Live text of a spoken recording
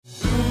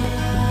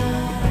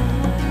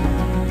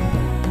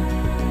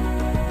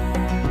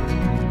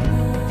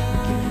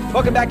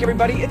Welcome back,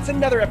 everybody. It's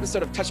another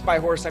episode of Touched by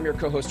a Horse. I'm your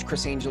co-host,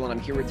 Chris Angel, and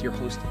I'm here with your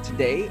host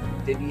today,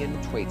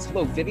 Vivian Twaits.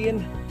 Hello, Vivian.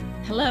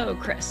 Hello,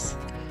 Chris.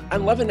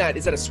 I'm loving that.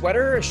 Is that a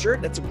sweater or a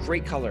shirt? That's a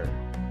great color.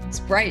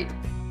 It's bright.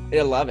 I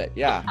love it.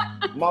 Yeah.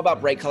 I'm all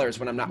about bright colors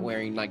when I'm not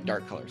wearing like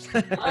dark colors.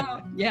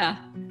 Oh, yeah.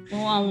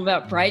 Well, I'm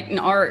about bright and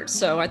art,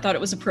 so I thought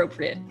it was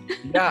appropriate.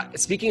 Yeah.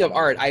 Speaking of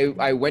art,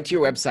 I went to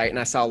your website and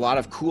I saw a lot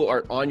of cool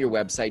art on your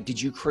website. Did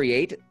you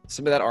create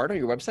some of that art on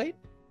your website?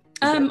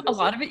 A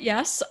lot of it,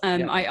 yes.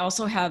 I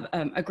also have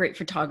a great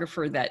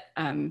photographer that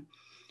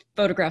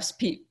photographs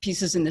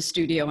pieces in the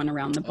studio and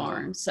around the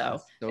barn.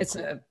 So it's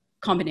cool. A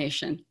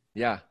combination.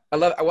 Yeah. I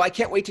love it. Well, I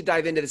can't wait to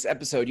dive into this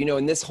episode. You know,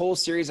 in this whole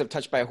series of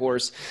Touched by a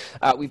Horse,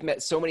 we've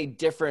met so many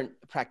different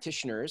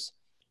practitioners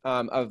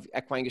of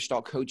equine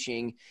gestalt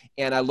coaching.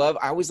 And I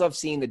always love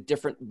seeing the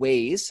different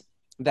ways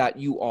that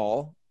you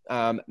all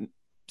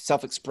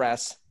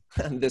self-express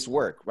this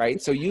work,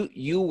 right? So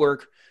you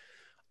work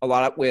a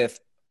lot with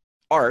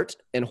art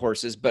and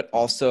horses, but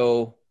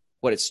also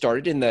what it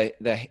started in the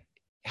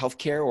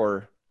healthcare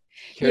or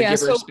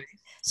caregiver space.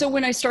 So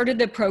when I started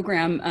the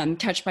program,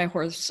 Touched by a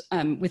Horse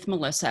with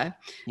Melissa,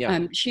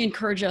 she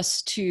encouraged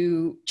us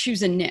to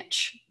choose a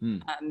niche.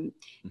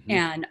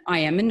 And I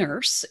am a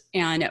nurse.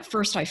 And at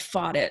first I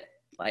fought it.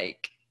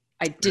 Like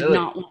I did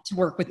not want to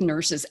work with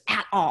nurses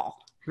at all.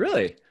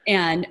 Really?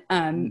 And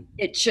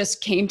it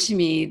just came to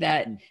me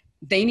that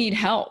they need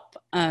help.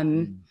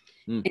 And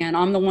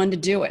I'm the one to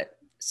do it.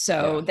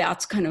 So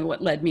that's kind of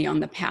what led me on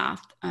the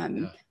path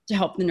to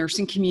help the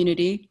nursing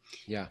community.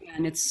 Yeah.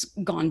 And it's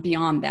gone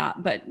beyond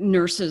that, but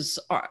nurses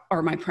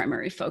are my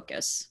primary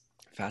focus.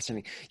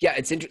 Fascinating. Yeah.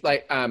 It's interesting.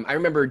 Like, I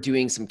remember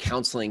doing some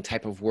counseling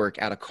type of work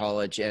out of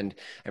college. And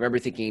I remember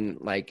thinking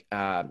like,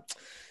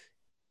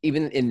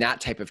 even in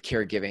that type of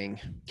caregiving,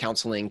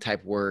 counseling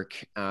type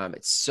work,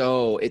 it's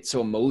so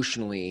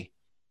emotionally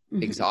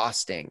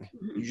exhausting.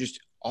 You're just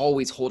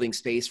always holding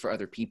space for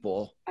other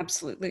people.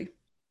 Absolutely.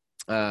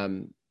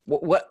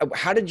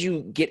 How did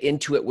you get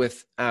into it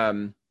with,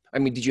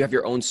 did you have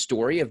your own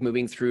story of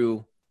moving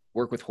through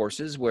work with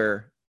horses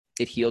where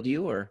it healed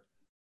you or?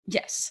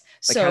 Yes.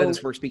 Like how did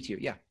this work speak to you?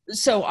 Yeah.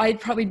 So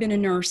I'd probably been a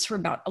nurse for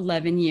about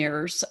 11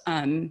 years.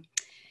 And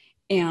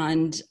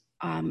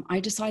I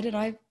decided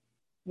I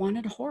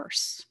wanted a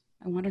horse.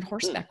 I wanted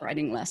horseback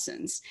riding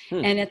lessons.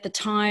 And at the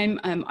time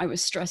I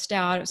was stressed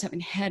out. I was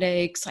having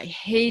headaches. I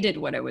hated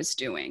what I was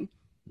doing.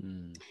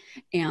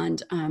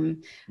 And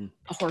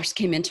a horse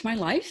came into my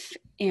life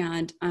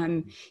and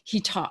he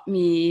taught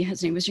me,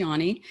 his name was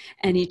Yanni,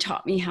 and he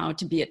taught me how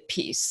to be at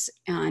peace.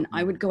 And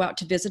I would go out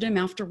to visit him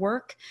after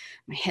work.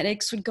 My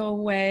headaches would go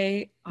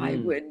away. I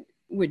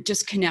would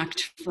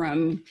disconnect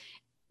from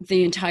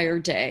the entire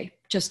day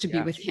just to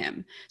be with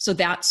him. So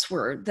that's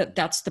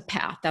that's the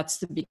path. That's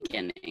the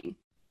beginning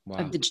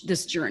of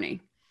this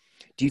journey.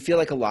 Do you feel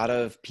like a lot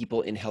of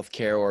people in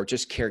healthcare or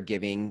just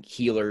caregiving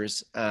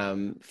healers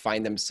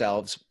find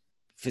themselves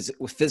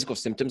with physical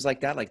symptoms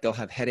like that? Like they'll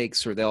have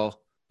headaches or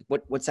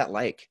what's that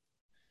like?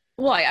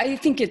 Well, I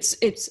think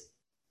it's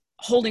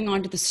holding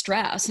on to the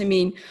stress. I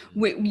mean,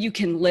 you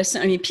can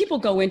listen. I mean, people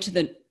go into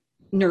the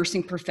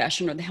nursing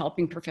profession or the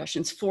helping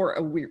professions for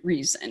a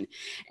reason.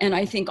 And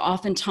I think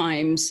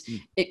oftentimes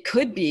it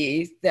could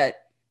be that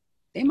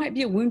they might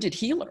be a wounded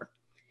healer.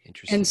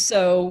 Interesting. And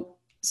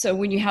so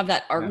when you have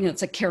that,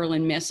 it's a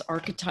Carolyn Miss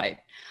archetype.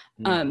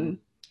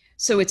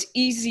 So it's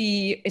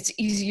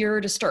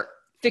easier to start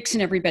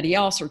fixing everybody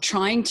else or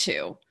trying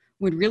to,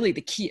 when really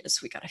the key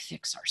is we got to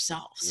fix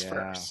ourselves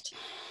first.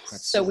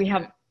 So we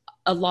have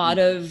a lot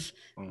of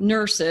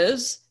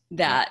nurses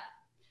that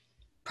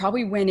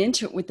probably went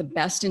into it with the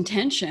best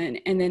intention,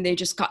 and then they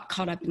just got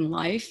caught up in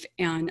life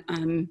and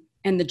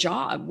the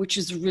job, which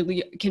is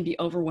really can be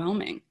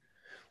overwhelming.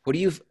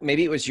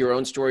 Maybe it was your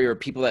own story or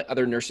people that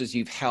other nurses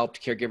you've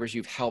helped, caregivers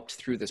you've helped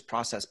through this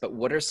process, but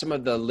what are some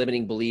of the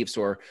limiting beliefs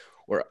or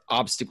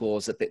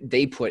obstacles that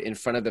they put in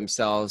front of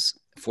themselves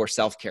for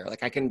self-care?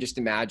 Like I can just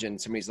imagine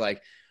somebody's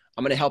like,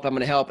 I'm going to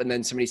help. And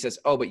then somebody says,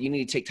 oh, but you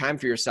need to take time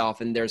for yourself.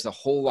 And there's a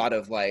whole lot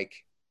of like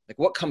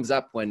what comes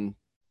up when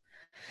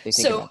they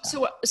think about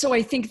that? So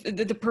I think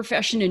the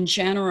profession in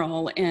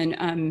general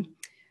and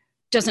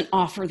doesn't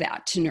offer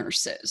that to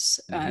nurses.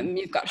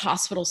 You've got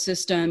hospital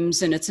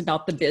systems and it's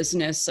about the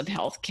business of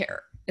healthcare.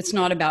 It's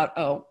not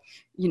about,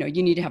 you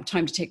need to have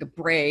time to take a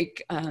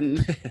break.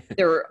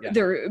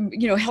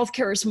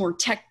 Healthcare is more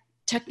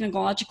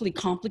technologically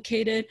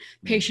complicated.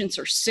 Patients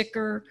are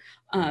sicker.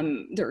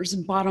 There's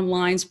bottom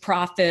lines,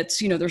 profits,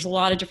 there's a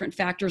lot of different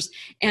factors,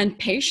 and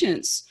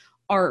patients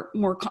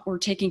we're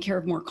taking care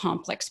of more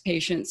complex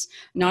patients,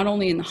 not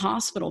only in the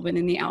hospital, but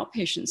in the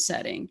outpatient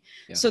setting.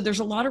 Yeah. So there's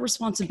a lot of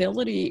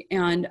responsibility.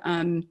 And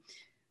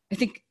I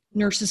think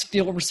nurses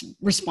feel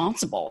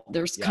responsible.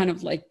 There's kind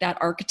of like that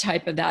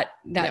archetype of that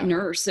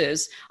nurse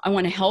is, I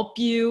want to help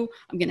you.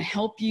 I'm going to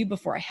help you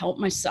before I help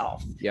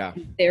myself. Yeah.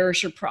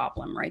 There's your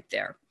problem right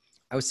there.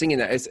 I was thinking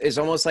that it's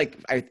almost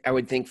like I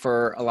would think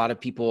for a lot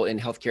of people in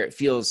healthcare, it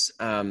feels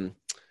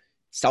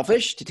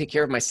selfish to take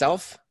care of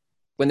myself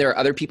when there are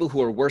other people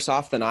who are worse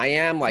off than I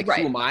am, like who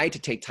Right. am I to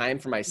take time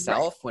for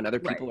myself when other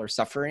Right. people are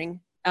suffering?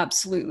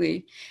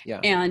 Absolutely. Yeah.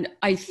 And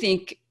I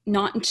think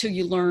not until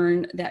you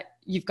learn that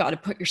you've got to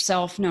put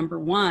yourself number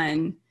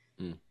one,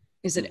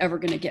 is it ever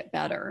going to get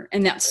better?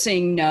 And that's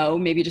saying no,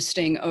 maybe just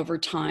staying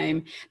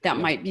overtime. That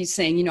might be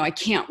saying, you know, I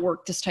can't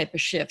work this type of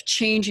shift,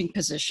 changing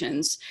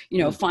positions, you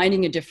know,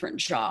 finding a different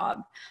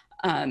job.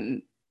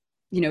 You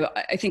know,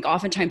 I think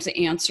oftentimes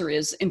the answer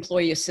is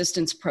employee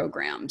assistance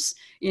programs,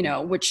 you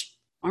know, which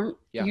aren't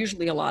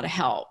usually a lot of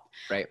help.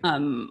 Right.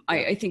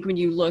 I think when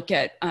you look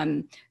at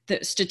the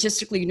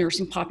statistically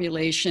nursing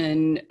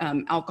population,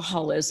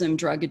 alcoholism,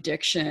 drug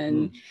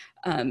addiction,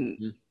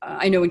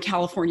 I know in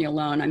California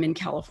alone, I'm in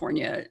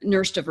California,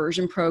 nurse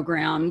diversion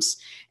programs.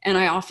 And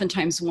I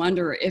oftentimes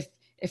wonder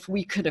if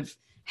we could have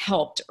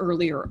helped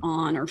earlier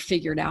on or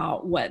figured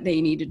out what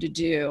they needed to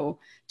do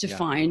to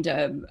find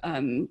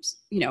you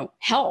know,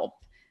 help,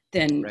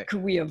 then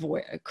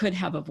could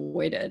have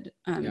avoided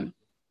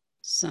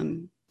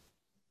some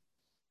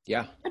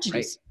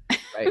tragedies.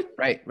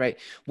 Right.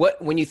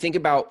 When you think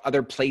about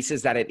other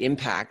places that it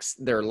impacts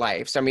their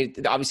life, so I mean,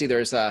 obviously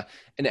there's an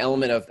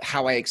element of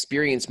how I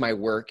experience my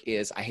work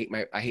is I hate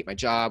my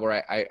job, or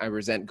I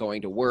resent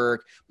going to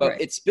work, but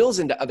it spills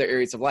into other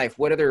areas of life.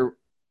 What other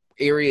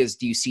areas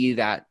do you see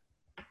that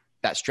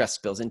stress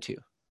spills into?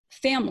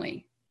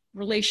 Family,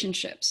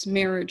 relationships,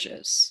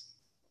 marriages.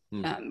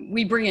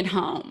 We bring it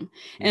home,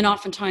 and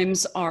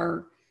oftentimes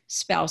our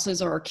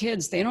spouses or our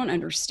kids, they don't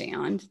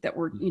understand that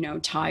we're, you know,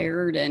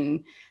 tired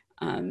and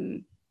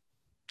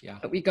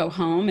but we go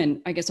home,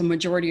 and I guess a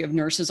majority of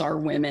nurses are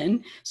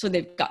women, so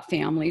they've got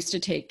families to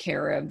take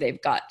care of,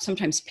 they've got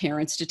sometimes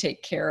parents to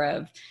take care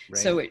of,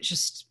 so it's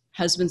just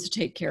husbands to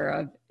take care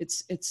of.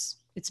 It's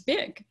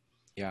big.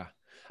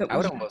 But I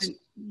would almost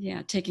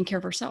taking care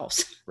of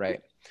ourselves.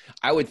 Right.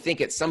 I would think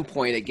at some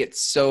point it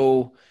gets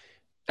so,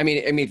 I mean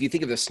if you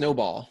think of the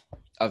snowball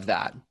of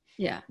that,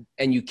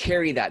 and you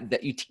carry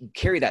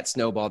that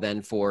snowball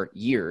then for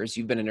years.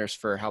 You've been a nurse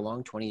for how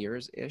long? 20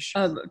 years ish?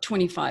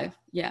 25.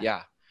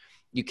 Yeah.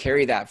 You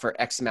carry that for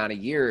X amount of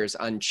years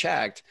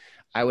unchecked.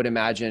 I would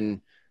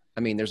imagine, I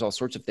mean, there's all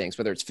sorts of things,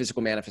 whether it's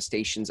physical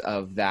manifestations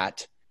of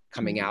that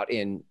coming out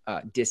in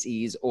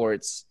dis-ease, or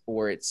it's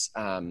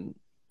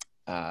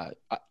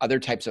other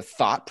types of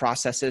thought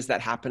processes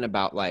that happen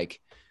about like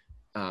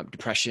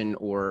depression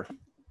or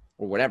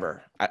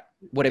whatever.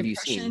 What have you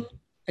seen?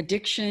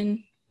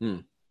 Addiction.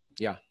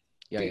 Yeah.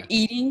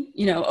 Eating,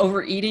 you know,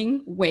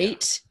 overeating,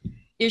 weight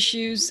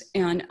issues.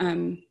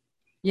 And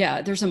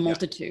there's a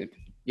multitude.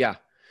 Yeah.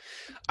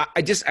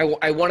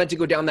 I wanted to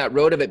go down that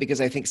road of it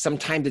because I think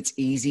sometimes it's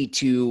easy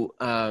to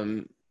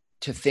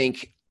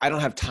think I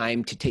don't have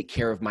time to take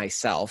care of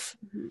myself.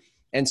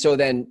 And so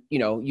then, you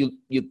know,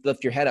 you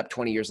lift your head up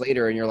 20 years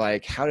later and you're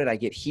like, how did I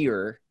get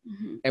here?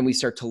 And we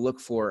start to look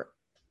for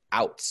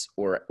outs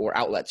or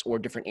outlets or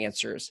different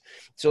answers.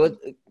 So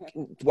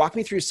walk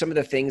me through some of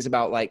the things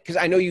about, like, because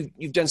I know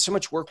you've done so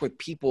much work with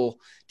people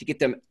to get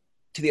them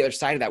to the other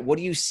side of that. What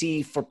do you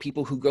see for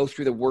people who go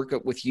through the work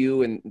with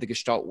you and the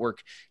Gestalt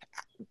work?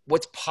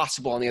 What's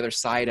possible on the other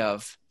side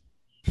of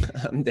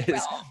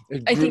this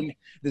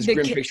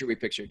grim picture we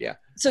pictured? Yeah.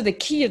 So the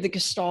key of the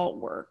Gestalt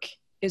work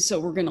is, so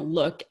we're going to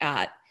look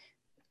at,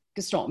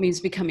 Gestalt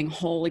means becoming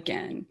whole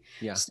again.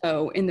 Yeah.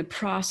 So in the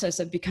process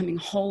of becoming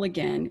whole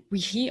again, we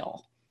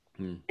heal.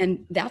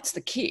 And that's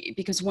the key,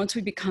 because once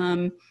we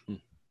become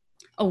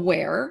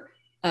aware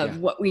of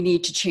what we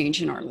need to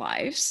change in our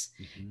lives,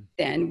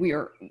 then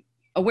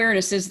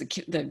awareness is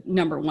the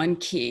number one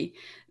key.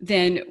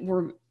 Then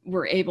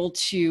we're able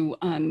to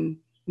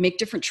make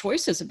different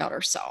choices about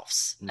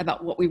ourselves,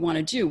 about what we want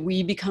to do.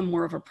 We become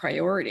more of a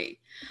priority.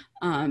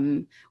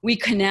 We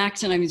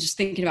connect, and I'm just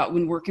thinking about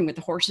when working with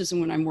the horses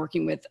and when I'm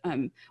working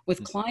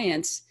with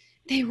clients,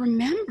 they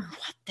remember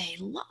what they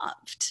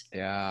loved.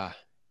 Yeah.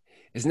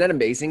 Isn't that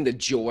amazing? The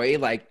joy,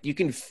 like do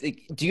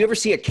you ever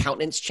see a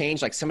countenance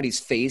change? Like somebody's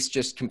face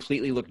just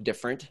completely look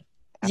different?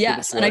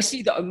 Yes. And I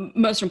see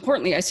most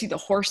importantly, I see the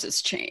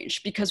horses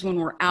change, because when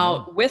we're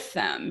out with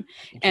them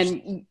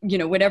and, you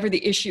know, whatever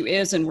the issue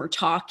is, and we're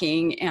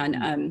talking,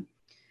 and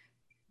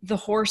the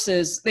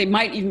horses, they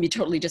might even be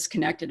totally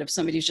disconnected if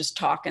somebody's just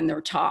talking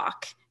their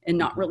talk and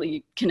not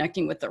really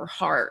connecting with their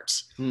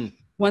heart.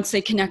 Once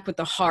they connect with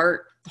the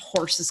heart, the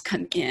horses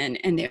come in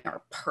and they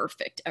are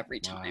perfect every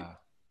time. Wow.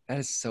 That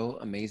is so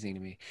amazing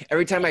to me.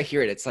 Every time I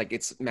hear it, it's like,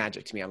 it's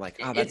magic to me. I'm like,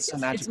 oh, that's so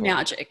magical.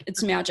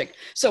 It's magic.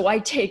 So I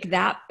take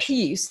that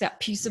piece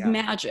of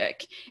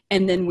magic,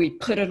 and then we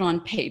put it on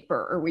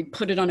paper, or we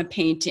put it on a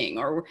painting,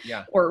 or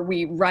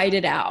we write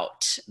it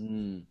out.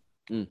 And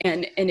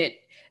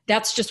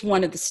that's just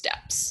one of the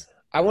steps.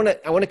 I want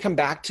to come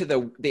back to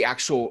the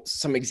actual,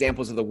 some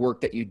examples of the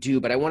work that you do,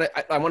 but I want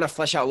to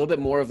flesh out a little bit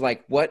more of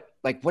what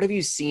have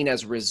you seen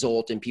as a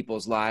result in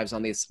people's lives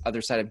on this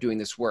other side of doing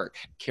this work?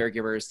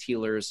 Caregivers,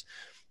 healers,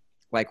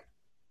 like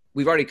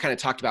we've already kind of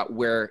talked about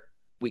where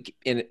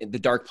in the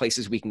dark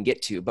places we can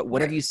get to, but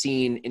what have you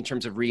seen in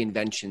terms of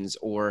reinventions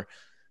or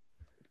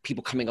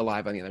people coming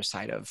alive on the other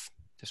side of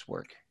this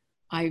work?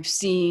 I've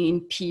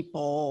seen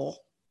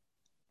people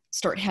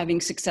start having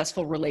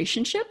successful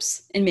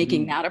relationships and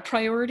making that a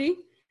priority,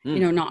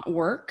 not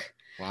work.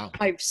 Wow.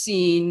 I've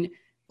seen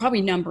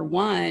probably number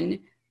one,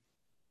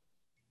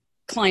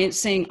 clients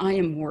saying, I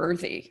am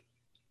worthy.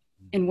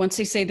 And once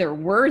they say they're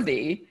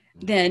worthy,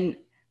 then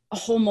a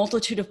whole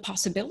multitude of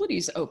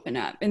possibilities open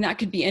up. And that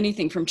could be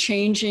anything from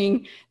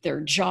changing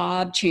their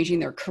job, changing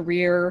their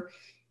career,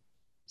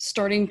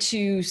 starting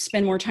to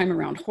spend more time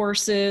around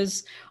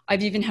horses.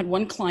 I've even had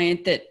one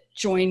client that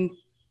joined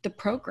the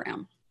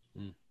program.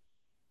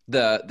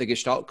 The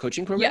Gestalt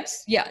coaching program?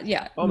 Yes.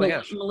 Yeah. Oh my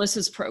gosh.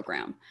 Melissa's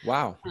program.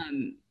 Wow.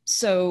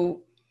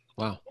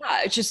 Wow.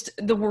 Yeah, it's just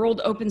the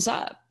world opens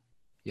up.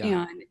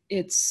 Yeah. And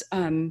it's,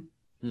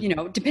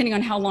 depending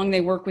on how long they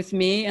work with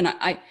me. And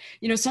I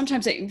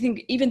sometimes I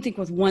think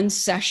with one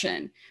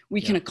session,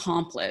 we can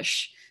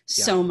accomplish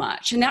so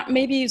much. And that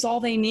maybe is all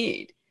they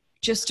need,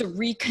 just to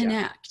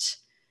reconnect.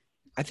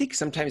 I think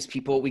sometimes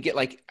people, we get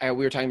like, we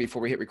were talking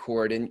before we hit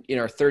record, and in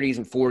our 30s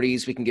and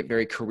 40s, we can get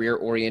very career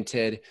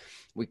oriented.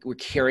 We're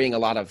carrying a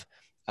lot of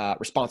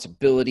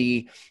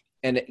responsibility,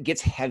 and it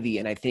gets heavy.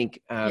 And I think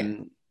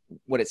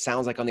what it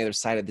sounds like on the other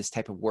side of this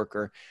type of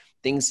worker,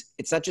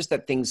 it's not just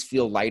that things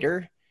feel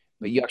lighter,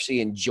 but you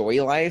actually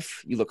enjoy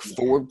life. You look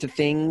forward to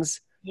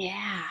things.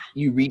 Yeah.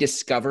 You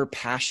rediscover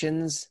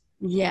passions.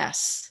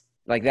 Yes.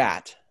 Like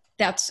that.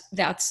 That's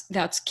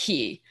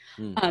key.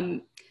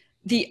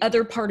 The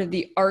other part of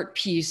the art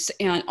piece,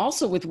 and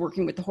also with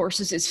working with the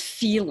horses, is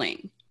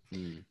feeling.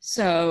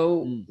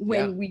 So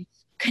when we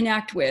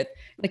connect with,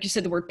 like you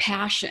said, the word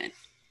passion,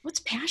 what's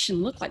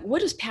passion look like?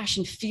 What does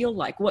passion feel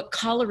like? What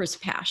color is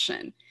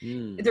passion?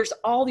 There's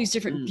all these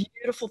different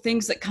beautiful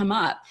things that come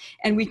up.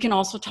 And we can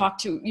also talk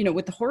to,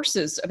 with the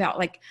horses about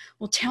like,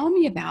 well, tell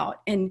me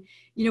about, and,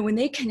 when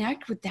they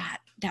connect with that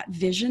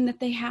vision that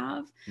they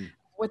have,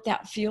 what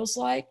that feels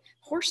like,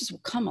 horses will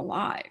come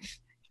alive.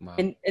 Wow.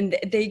 And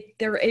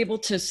they're able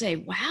to say,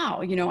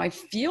 wow, I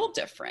feel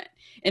different.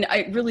 And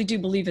I really do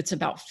believe it's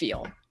about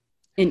feel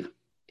in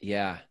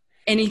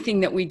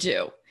anything that we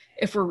do.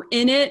 If we're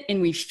in it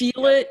and we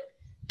feel it,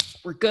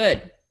 we're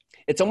good.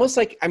 It's almost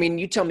like,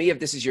 you tell me if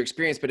this is your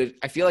experience, but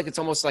I feel like it's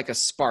almost like a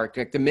spark.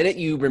 Like the minute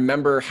you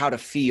remember how to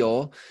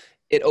feel,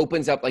 it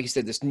opens up, like you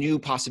said, this new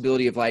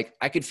possibility of like,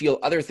 I could feel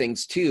other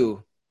things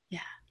too. Yeah.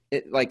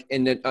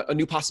 A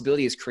new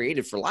possibility is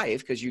created for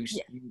life because you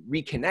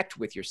reconnect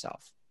with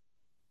yourself.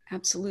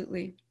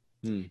 Absolutely.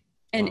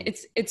 And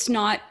it's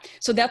not,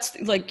 so that's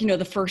like,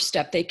 the first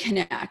step, they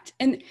connect.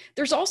 And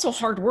there's also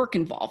hard work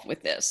involved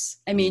with this.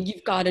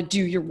 You've got to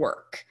do your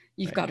work.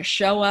 You've got to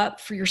show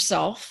up for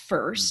yourself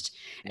first,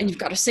 and you've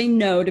got to say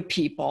no to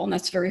people. And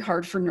that's very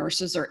hard for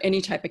nurses or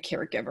any type of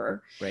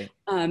caregiver.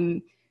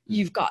 Right.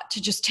 You've got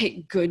to just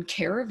take good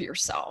care of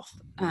yourself.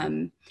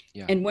 And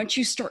once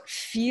you start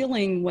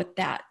feeling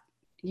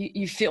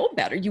you feel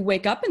better, you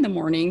wake up in the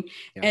morning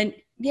and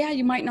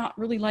you might not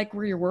really like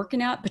where you're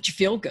working at, but you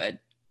feel good.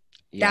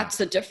 That's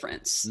the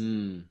difference.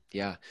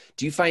 Yeah.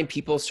 Do you find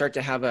people start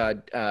to have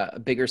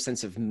a bigger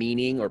sense of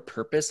meaning or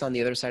purpose on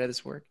the other side of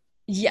this work?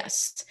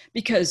 Yes,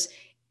 because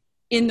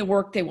in the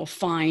work, they will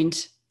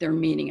find their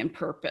meaning and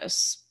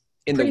purpose.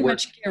 Pretty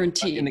much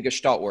guaranteed. In the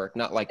Gestalt work,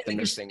 not like the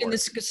nursing work. In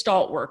this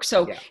Gestalt work.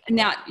 So, and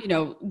that,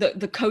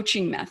 the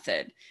coaching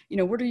method,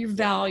 what are your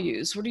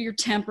values? What are your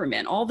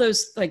temperament? All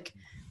those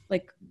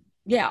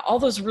all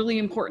those really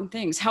important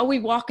things, how we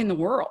walk in the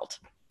world.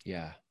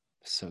 Yeah.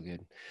 So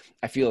good.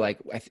 I feel like,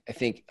 I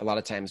think a lot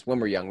of times when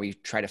we're young, we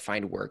try to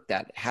find work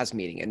that has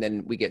meaning, and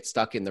then we get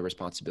stuck in the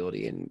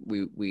responsibility, and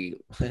we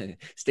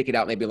stick it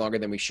out maybe longer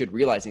than we should,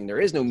 realizing there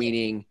is no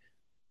meaning,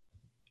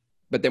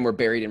 but then we're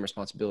buried in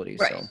responsibility.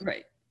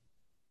 Right.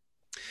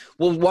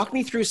 Well, walk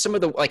me through some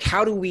of the,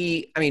 how do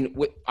we,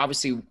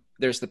 obviously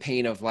there's the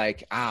pain of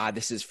like,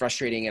 this is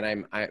frustrating,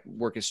 and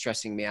work is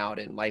stressing me out,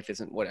 and life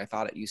isn't what I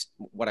thought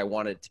what I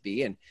wanted it to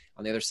be. And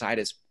on the other side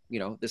is,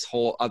 this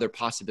whole other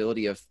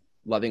possibility of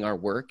loving our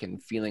work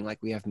and feeling like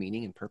we have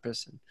meaning and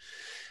purpose. And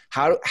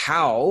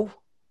how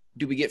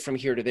do we get from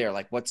here to there?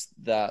 Like, what's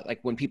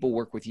when people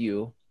work with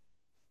you,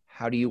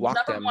 how do you walk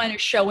them? Number one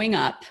is showing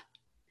up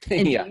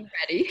and being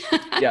ready.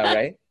 Yeah.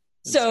 Right.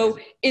 So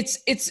it's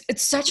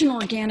such an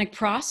organic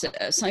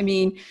process.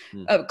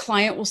 A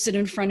client will sit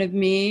in front of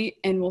me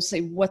and we'll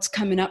say, what's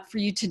coming up for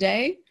you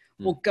today?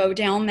 We'll go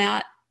down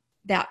that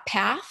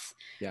path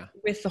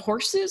with the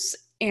horses,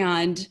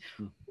 and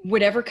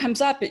whatever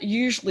comes up, it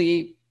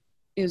usually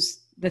is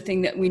the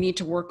thing that we need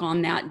to work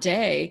on that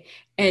day.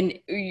 And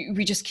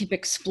we just keep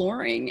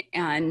exploring.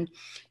 And,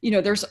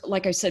 there's,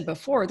 like I said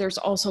before, there's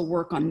also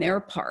work on their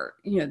part,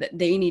 that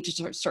they need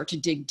to start to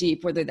dig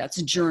deep, whether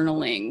that's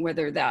journaling,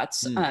 whether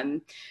that's,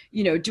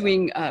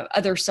 doing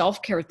other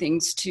self-care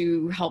things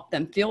to help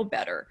them feel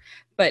better.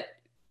 But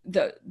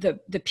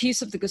the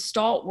piece of the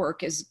Gestalt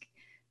work is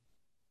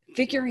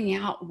figuring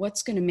out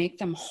what's going to make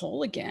them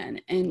whole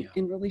again, and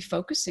really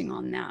focusing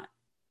on that.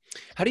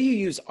 How do you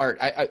use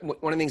art? One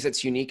of the things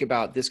that's unique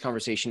about this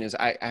conversation is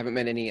I haven't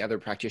met any other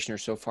practitioner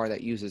so far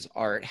that uses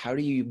art. How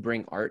do you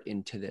bring art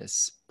into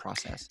this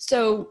process?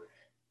 So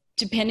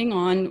depending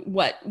on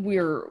what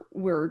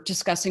we're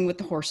discussing with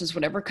the horses,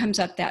 whatever comes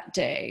up that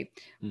day,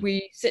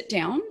 we sit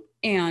down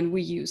and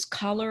we use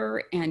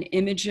color and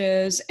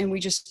images and we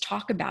just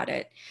talk about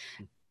it.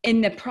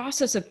 In the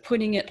process of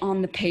putting it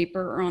on the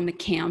paper or on the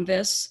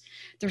canvas,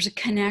 there's a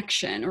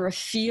connection or a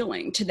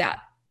feeling to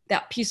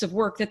that piece of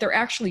work that they're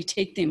actually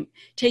taking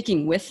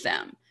with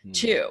them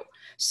too.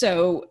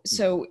 So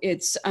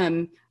it's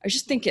I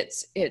just think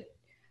it's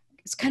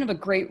kind of a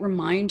great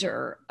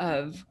reminder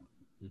of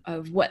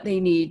what they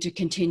need to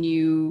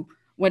continue,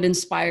 what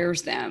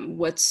inspires them,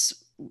 what's,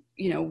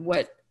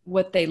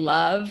 what they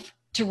love,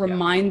 to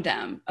remind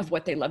them of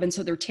what they love. And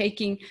so they're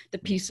taking the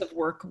piece of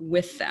work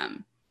with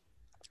them.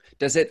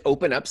 Does it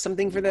open up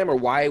something for them, or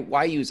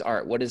why use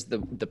art? What does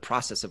the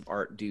process of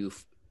art do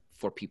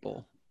for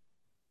people?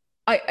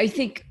 I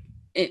think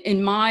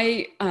in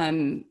my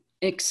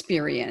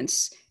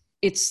experience,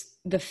 it's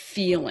the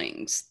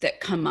feelings that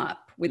come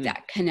up with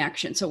that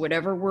connection. So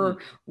whatever we're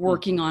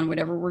working on,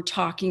 whatever we're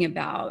talking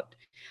about,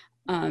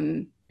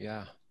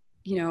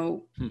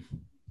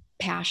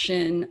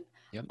 passion,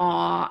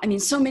 awe. I mean,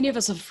 so many of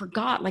us have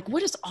forgot, like,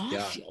 what does awe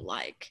feel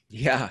like?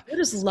 Yeah. What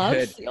does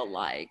love feel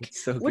like?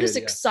 So what does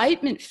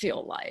excitement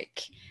feel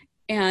like?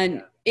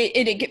 And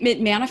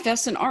it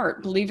manifests in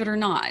art, believe it or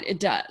not, it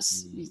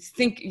does. You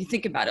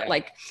think about it,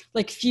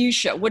 like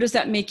fuchsia. What does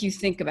that make you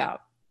think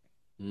about?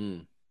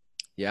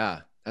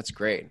 Yeah, that's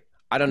great.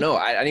 I don't know.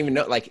 I don't even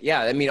know.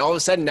 I mean, all of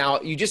a sudden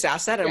now you just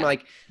asked that. And I'm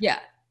like,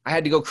 I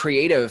had to go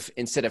creative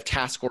instead of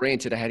task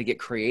oriented. I had to get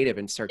creative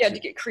and start to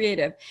get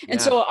creative.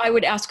 And so I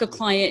would ask a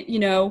client,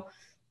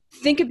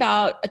 think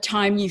about a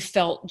time you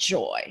felt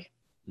joy.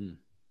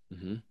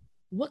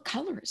 What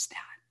color is that?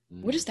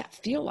 What does that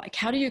feel like?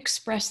 How do you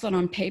express that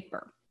on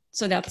paper?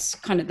 So that's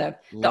kind of the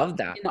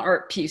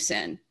art piece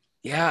in.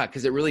 Yeah,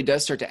 because it really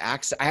does start to I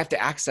have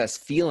to access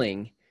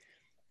feeling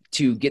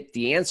to get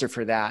the answer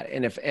for that.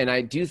 And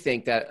I do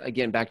think that,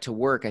 again, back to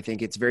work, I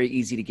think it's very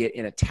easy to get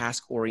in a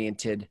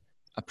task-oriented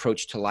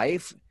approach to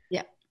life.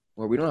 Yeah.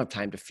 Where we don't have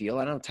time to feel.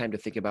 I don't have time to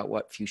think about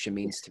what fuchsia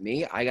means to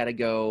me. I got to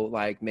go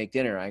make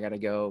dinner. I got to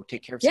go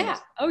take care of something.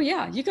 Oh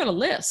yeah. You got a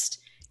list.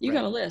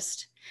 Got a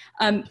list.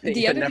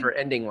 The other never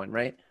ending one,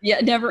 right? Yeah.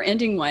 Never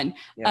ending one.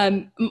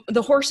 Yeah.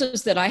 The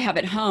horses that I have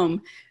at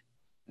home,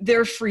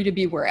 they're free to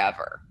be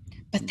wherever,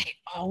 but they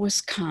always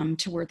come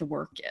to where the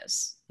work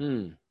is.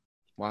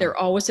 Wow. They're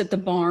always at the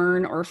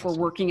barn, or if we're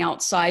working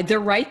outside, they're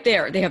right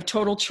there. They have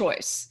total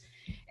choice.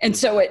 And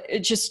so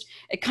it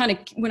kind of,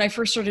 when I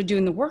first started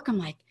doing the work, I'm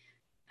like,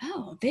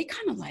 oh, they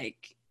kind of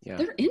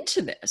they're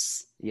into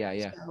this.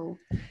 Yeah. So,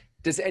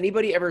 does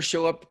anybody ever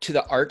show up to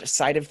the art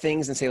side of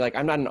things and say,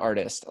 I'm not an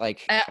artist?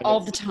 All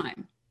the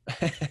time.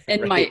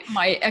 And right.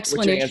 my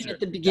explanation at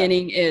the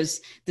beginning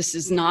is, this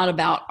is not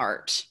about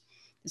art.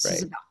 This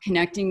is about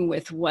connecting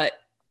with what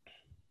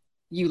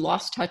you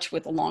lost touch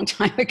with a long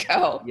time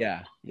ago.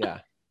 Yeah.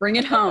 Bring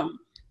it home.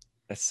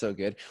 That's so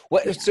good.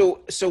 What's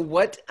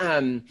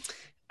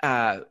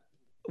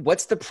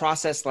the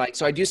process like?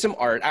 So I do some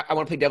art. I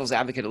want to play devil's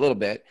advocate a little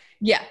bit.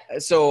 Yeah.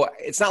 So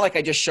it's not like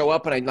I just show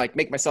up and I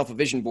make myself a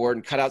vision board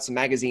and cut out some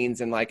magazines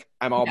and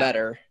I'm all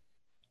better.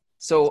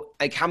 So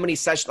how many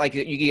sessions,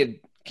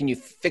 can you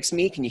fix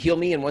me? Can you heal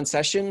me in one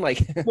session?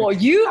 Well,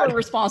 you are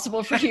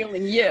responsible for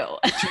healing you.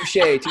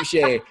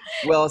 Touche.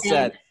 Well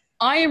said. And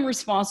I am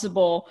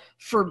responsible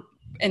for,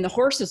 and the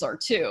horses are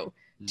too,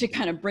 to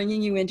kind of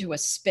bringing you into a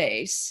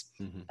space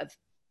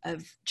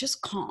of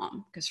just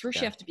calm, because first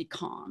you have to be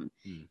calm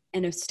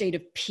and a state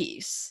of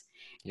peace.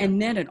 Yeah.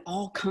 And then it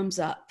all comes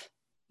up,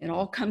 it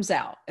all comes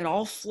out, it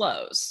all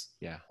flows.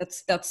 Yeah.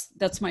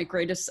 That's my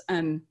greatest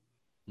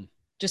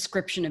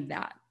description of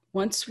that.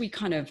 Once we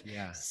kind of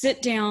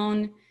sit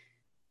down,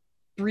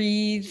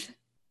 breathe,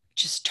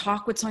 just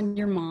talk what's on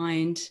your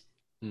mind,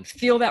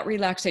 feel that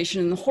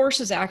relaxation. And the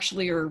horses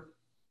actually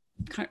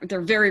they're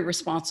very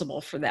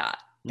responsible for that.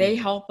 They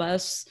help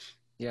us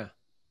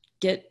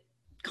get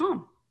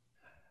calm.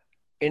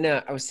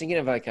 I was thinking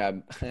of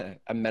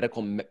a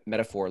medical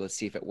metaphor. Let's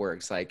see if it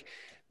works.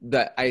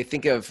 I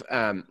think of,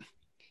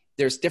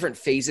 there's different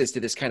phases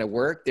to this kind of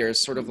work. There's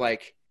sort of I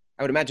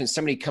would imagine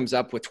somebody comes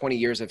up with 20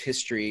 years of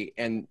history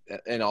and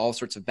all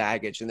sorts of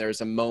baggage. And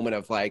there's a moment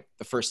of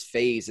the first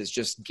phase is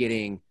just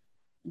getting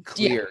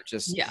clear,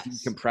 just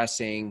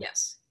decompressing,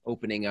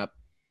 opening up.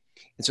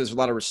 And so there's a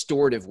lot of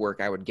restorative work,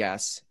 I would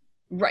guess.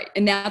 Right.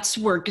 And that's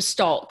where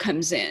Gestalt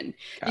comes in.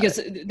 Because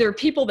there are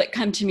people that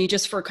come to me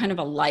just for kind of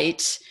a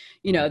light,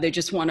 they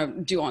just want to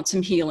do on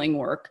some healing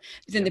work.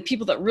 But then the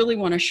people that really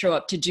want to show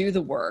up to do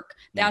the work,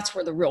 that's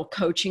where the real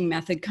coaching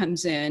method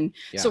comes in.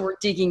 Yeah. So we're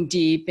digging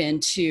deep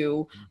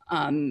into,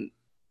 a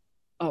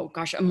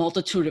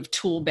multitude of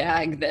tool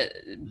bag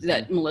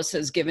that Melissa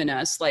has given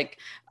us.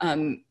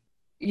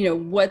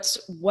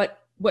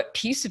 What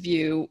piece of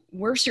you,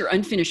 where's your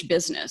unfinished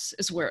business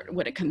is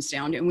what it comes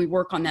down to. And we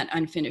work on that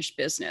unfinished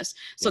business.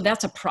 So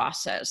that's a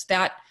process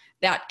that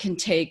can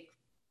take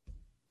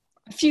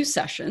a few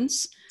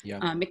sessions.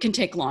 Yeah. It can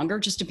take longer,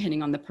 just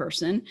depending on the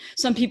person.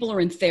 Some people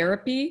are in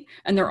therapy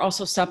and they're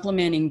also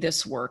supplementing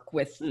this work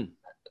with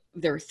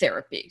their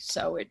therapy.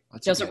 So it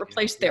That's doesn't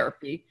replace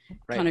therapy.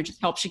 Right. Kind of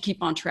just helps you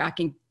keep on track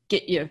and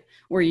get you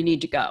where you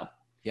need to go.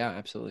 Yeah,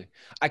 absolutely.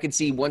 I could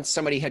see once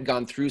somebody had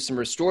gone through some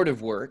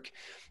restorative work,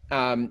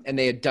 and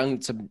they had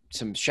done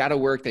some shadow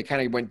work, they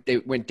kind of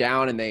went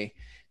down and they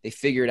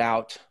figured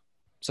out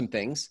some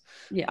things.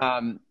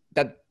 Yeah.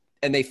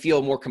 And they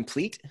feel more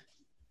complete,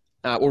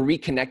 or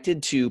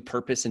reconnected to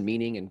purpose and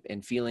meaning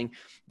and feeling.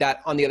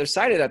 That on the other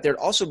side of that, there'd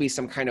also be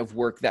some kind of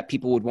work that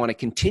people would want to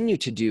continue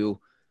to do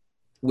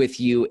with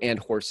you and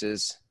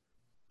horses.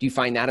 Do you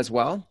find that as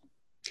well?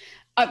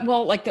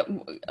 Well, like the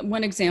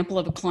one example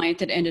of a client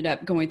that ended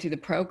up going through the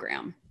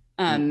program.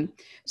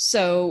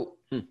 So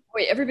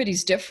boy,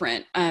 everybody's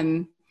different.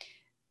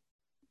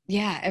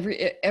 Yeah,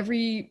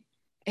 everybody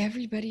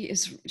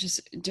is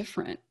just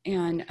different.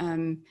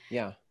 And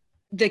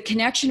the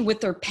connection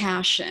with their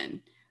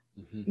passion,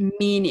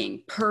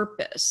 meaning,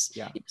 purpose,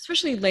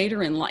 especially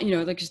later in life,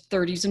 like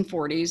 30s and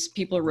 40s,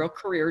 people are real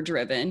career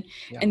driven,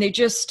 and they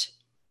just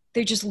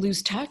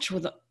lose touch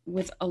with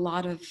a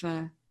lot of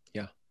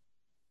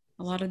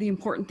the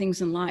important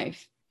things in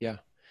life. Yeah.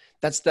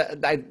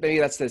 Maybe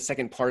that's the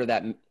second part of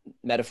that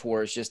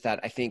metaphor, is just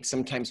that I think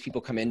sometimes people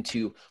come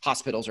into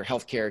hospitals or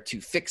healthcare to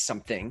fix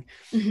something,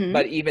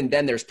 but even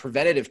then there's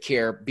preventative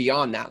care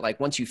beyond that. Like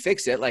once you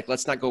fix it, like,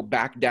 let's not go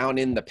back down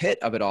in the pit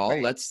of it all.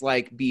 Right. Let's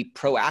like be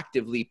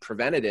proactively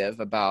preventative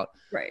about,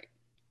 right.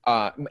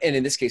 And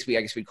in this case, I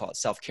guess we'd call it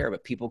self-care,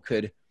 but people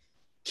could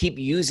keep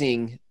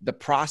using the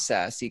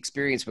process, the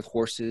experience with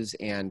horses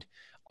and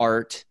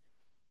art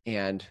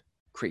and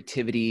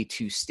creativity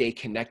to stay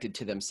connected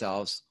to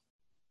themselves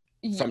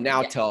from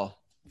now till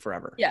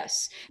forever.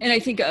 Yes. And I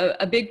think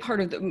a big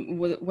part of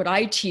what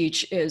I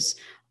teach is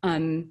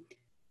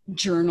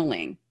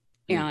journaling.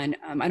 And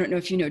I don't know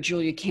if you know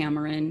Julia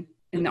Cameron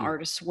in The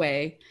Artist's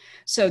Way.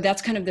 So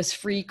that's kind of this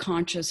free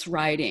conscious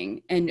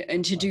writing.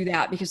 And to do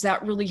that, because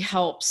that really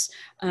helps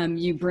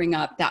you bring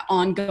up that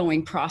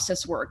ongoing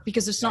process work,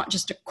 because it's not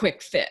just a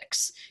quick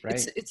fix.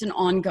 Right. It's an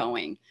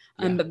ongoing.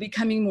 But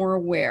becoming more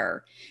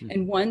aware.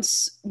 And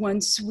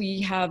once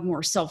we have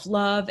more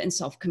self-love and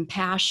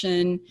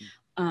self-compassion,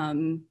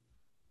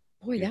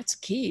 that's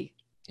key.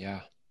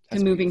 Yeah.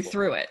 To moving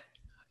through it.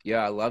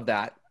 Yeah. I love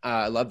that.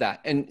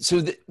 And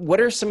so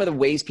what are some of the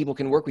ways people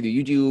can work with you?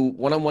 You do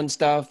one-on-one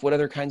stuff. What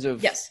other kinds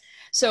of? Yes.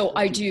 So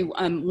I do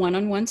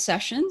one-on-one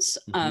sessions,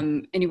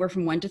 anywhere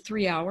from 1 to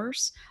 3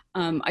 hours.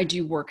 I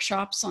do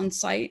workshops on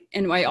site.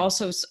 And I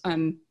also,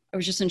 I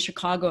was just in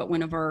Chicago at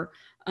one of our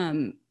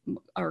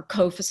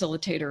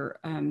co-facilitator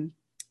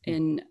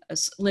in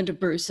Linda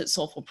Bruce at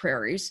Soulful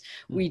Prairies.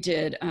 We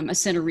did a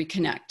Center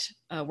Reconnect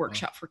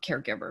workshop for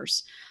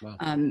caregivers.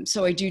 Wow.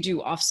 So I do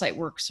offsite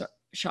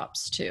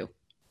workshops too.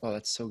 Oh,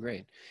 that's so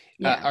great.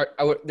 Yeah.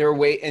 Are there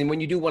ways, and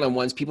when you do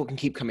one-on-ones, people can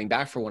keep coming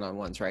back for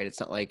one-on-ones, right? It's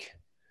not like.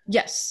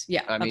 Yes.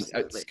 Yeah. I mean,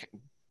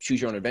 choose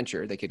your own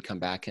adventure. They could come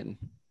back and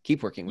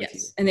keep working with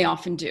you. And they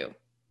often do.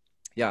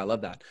 Yeah. I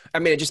love that. I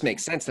mean, it just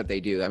makes sense that they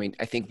do. I mean,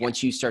 I think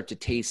once you start to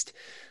taste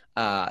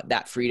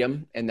that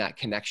freedom and that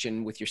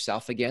connection with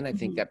yourself again, I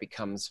think that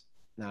becomes,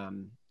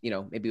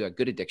 maybe a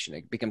good addiction.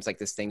 It becomes like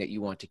this thing that you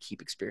want to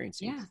keep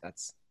experiencing. Yeah.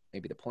 That's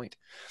maybe the point.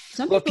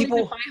 Some people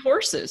even buy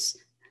horses.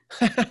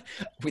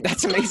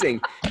 That's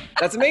amazing.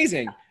 That's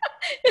amazing.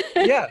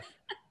 Yeah.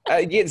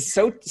 It's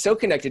so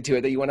connected to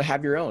it that you want to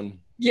have your own.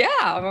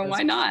 Yeah. Well,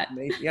 why not?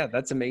 Yeah.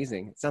 That's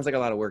amazing. It sounds like a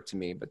lot of work to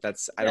me, but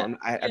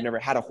I've never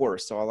had a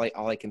horse. So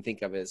all I can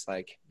think of is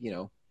like,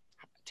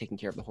 taking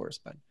care of the horse,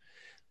 but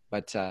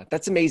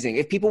that's amazing.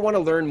 If people want to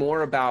learn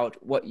more about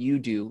what you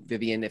do,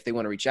 Vivian, if they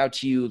want to reach out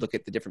to you, look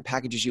at the different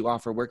packages you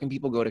offer, where can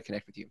people go to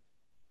connect with you?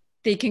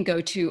 They can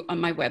go to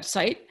my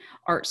website,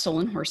 Art, Soul,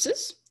 and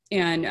Horses.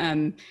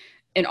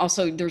 And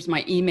also there's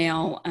my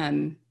email.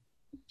 You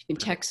can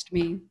text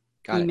me,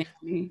 email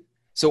me.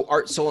 So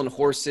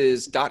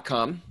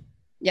artsoulandhorses.com.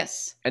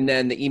 Yes. And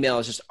then the email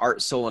is just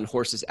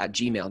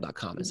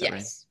artsoulandhorses@gmail.com. Is that right?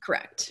 Yes,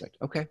 correct.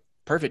 Okay,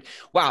 perfect.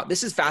 Wow,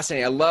 this is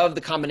fascinating. I love the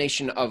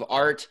combination of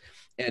art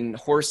and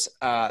horse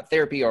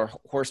therapy or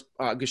horse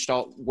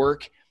Gestalt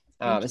work.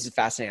 This is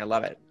fascinating. I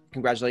love it.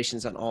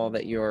 Congratulations on all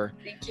that you're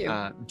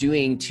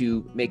doing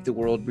to make the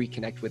world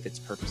reconnect with its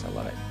purpose. I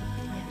love it.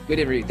 Good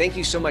interview. Thank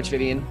you so much,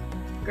 Vivian.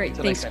 Great.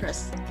 Thanks,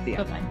 Chris. See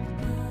ya.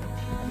 Bye-bye.